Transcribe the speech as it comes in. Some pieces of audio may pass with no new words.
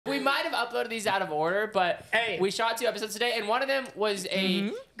might have uploaded these out of order, but we shot 2 episodes today, and one of them was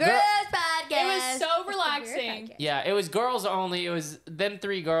a Girls podcast. It was so relaxing. Yeah, it was girls only. It was them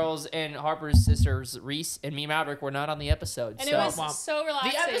 3 girls and Harper's sisters, Reese and me, Maverick, were not on the episode. And it was so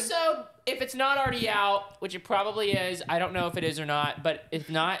relaxing. The episode, if it's not already out, which it probably is, I don't know if it is or not, but if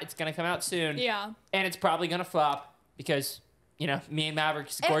not, it's going to come out soon. Yeah. And it's probably going to flop because, you know, me and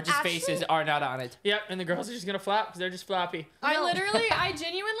Maverick's gorgeous faces are not on it. Yep, and the girls are just going to flop because they're just floppy. I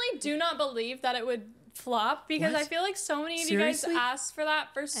genuinely do not believe that it would flop because I feel like so many of you guys asked for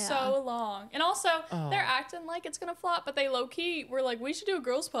that for so long. And also, they're acting like it's going to flop, but they low-key were like, we should do a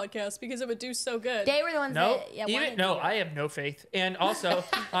girls podcast because it would do so good. They were the ones that I have no faith. And also,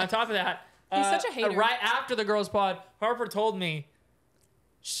 on top of that, he's such a hater. Right after the girls pod, Harper told me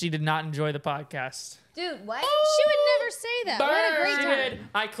she did not enjoy the podcast. Dude, what? She would never say that. What a great She time. did.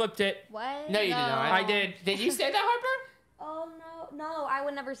 I clipped it. What? No, you did not. I did. Did you say that, Harper? Oh, no, I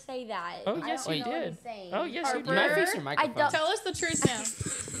would never say that. Oh, yes, you did. Oh, yes, you did. You might face your microphone. Tell us the truth now. I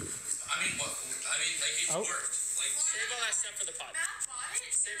mean, what? I mean, like, it's worked. Like, save all that stuff for the pod.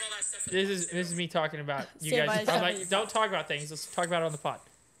 Save all that stuff for the pod. This is me talking about you Save all guys. that I'm stuff like, for your don't talk about things. Let's talk about it on the pod.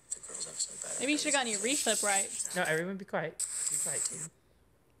 Maybe you should have gotten your reflip right. No, everyone be quiet. Be quiet.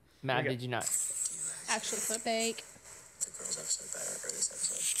 Matt, did you not? Actually, flip. Fake. The girls episode better for this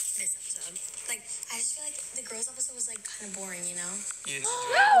episode. This episode. Like, I just feel like the girls episode was, like, kind of boring, you know? You didn't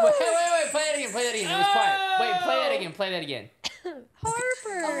enjoy it? Wait, play that again. It was quiet. Wait, play that again.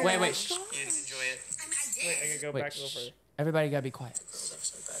 Harper. Wait, You didn't enjoy it? I mean, I did. Wait, I gotta go back a little further. Everybody gotta be quiet. The girls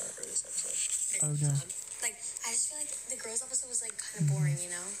episode better for this episode. Oh, no. Like, I just feel like the girls episode was, like, kind of boring, you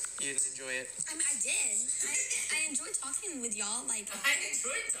know? You didn't enjoy it? I mean, I did. I enjoyed talking with y'all. Like, I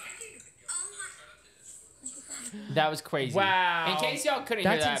enjoyed talking with y'all. That was crazy. Wow. In case y'all couldn't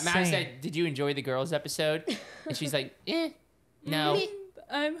hear That's that, Matt insane. said, "Did you enjoy the girls episode?" And she's like, no.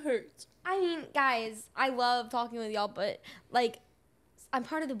 I'm hurt. I mean, guys, I love talking with y'all, but, like, I'm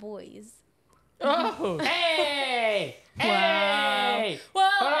part of the boys. Oh. Hey! Wow. Hey! Well,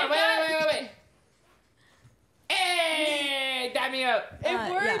 Hold on, wait. Hey! Dab me up. if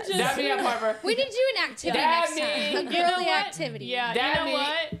we're yeah. just... Dab me up, Harper. We need to do an activity Dab next me. time. A You know girly what? activity. Yeah, Dab you know me.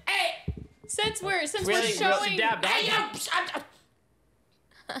 what? Hey! Since we're Really? showing... Dab. Hey,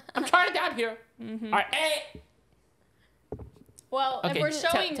 I'm trying to dab here. All right, hey! Well, Okay, if we're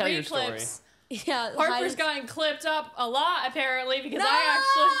showing tell your story. reclips, Yeah. Harper's gotten clipped up a lot, apparently, because No!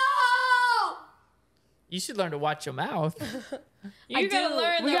 You should learn to watch your mouth. you gotta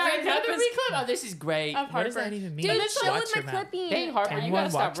learn We the got reclip another is reclip? Oh, this is great. of What does Harper. that even mean? Dude, Let's show watch with my your mouth. clipping. Dang, Harper, you Anyone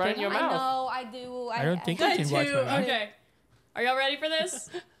gotta stop watch running that? your I mouth. know, I do. I don't think I you can watch do. my mouth. Okay. Are y'all ready for this?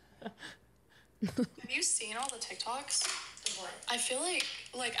 Have you seen all the TikToks? I feel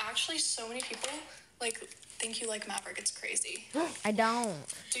like actually so many people think you like Maverick. It's crazy. I don't.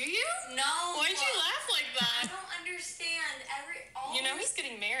 Do you? No. Why'd you laugh like I that? don't understand. You know he's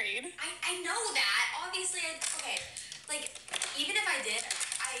getting married. I know that. Obviously, like, even if I did,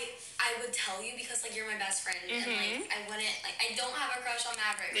 I would tell you because, like, you're my best friend. And, like, I wouldn't, like, I don't have a crush on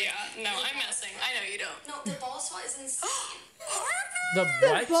Maverick. Like, Yeah. No, I'm messing. I know you don't. No, the ball spot is insane. The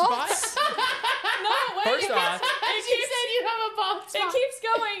what spot? No, wait. First off, She said you have a ball It keeps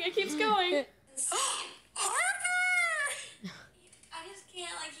going. It keeps going. Insane. I just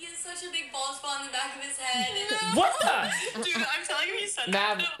can't, like, he has such a big ball spot on the back of his head. And what the? Dude, I'm telling you, he said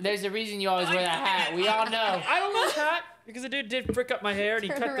Mav, that. there's a reason you always wear that hat. We all know. I don't like that because the dude did frick up my hair and he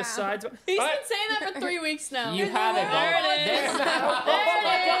cut the sides. He's All right. been saying that for 3 weeks now. You have it, There Mav. it is. There, Mav. Oh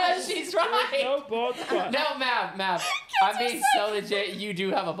my gosh, she's right. No bald spot. No, Mav. I'm being so legit. You do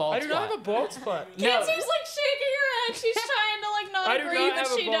have a bald I spot. do not have a bald spot. No. Kenzie's like shaking her head. She's trying to like not I do agree, not but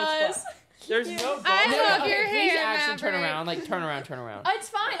have a she bald does. spot. There's no bald I spot. love okay, your please hair, actually turn Maverick. around. Like, turn around. It's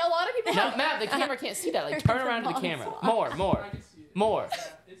fine. A lot of people No, have... Mav, the camera can't see that. Like, turn around to the camera. More. Mav,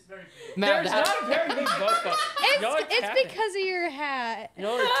 There's not a very big bald spot. Y'all are It's tapping. because of your hat.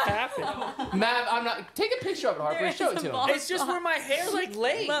 Y'all are tapping. Mav, I'm not. Take a picture of it, Harper. There Show it is to a him. bald It's just where my hair like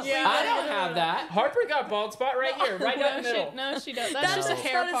lays. Yeah. I don't have that. Harper got a bald spot right here, right down the middle. No, she does. That's No. just a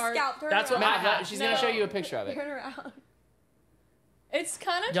hair Not part. scalp. Turn That's what around. Mav, she's gonna No. show you a picture of it. Turn around. It's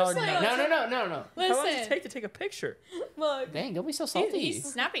kind of Y'all just are like... nuts. No. How long does it Listen. take to take a picture? Look. Dang, don't be so salty.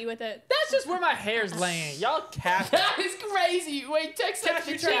 He's snappy with it. That's just where my hair's laying. Y'all cap. That is crazy. Wait, text Catch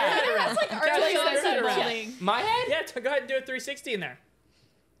the your chat. head around. That's like Catch early your onset head around. balding. My head? Yeah, go ahead and do a 360 in there.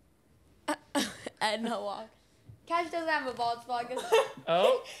 And no walk. Cash doesn't have a bald spot. 'Cause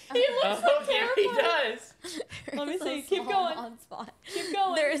Oh. He looks Oh, so yeah, he terrified. does. Let me is a see. Keep small going. bald spot. Keep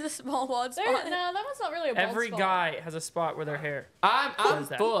going. There is a small bald There, spot. no, that one's not really a bald Every spot. guy has a spot where their hair. I'm is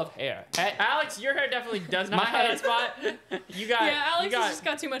that? full of hair. Hey, Alex, your hair definitely does not My have head- a spot. You got Yeah, Alex you got has just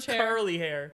got too much hair. curly hair.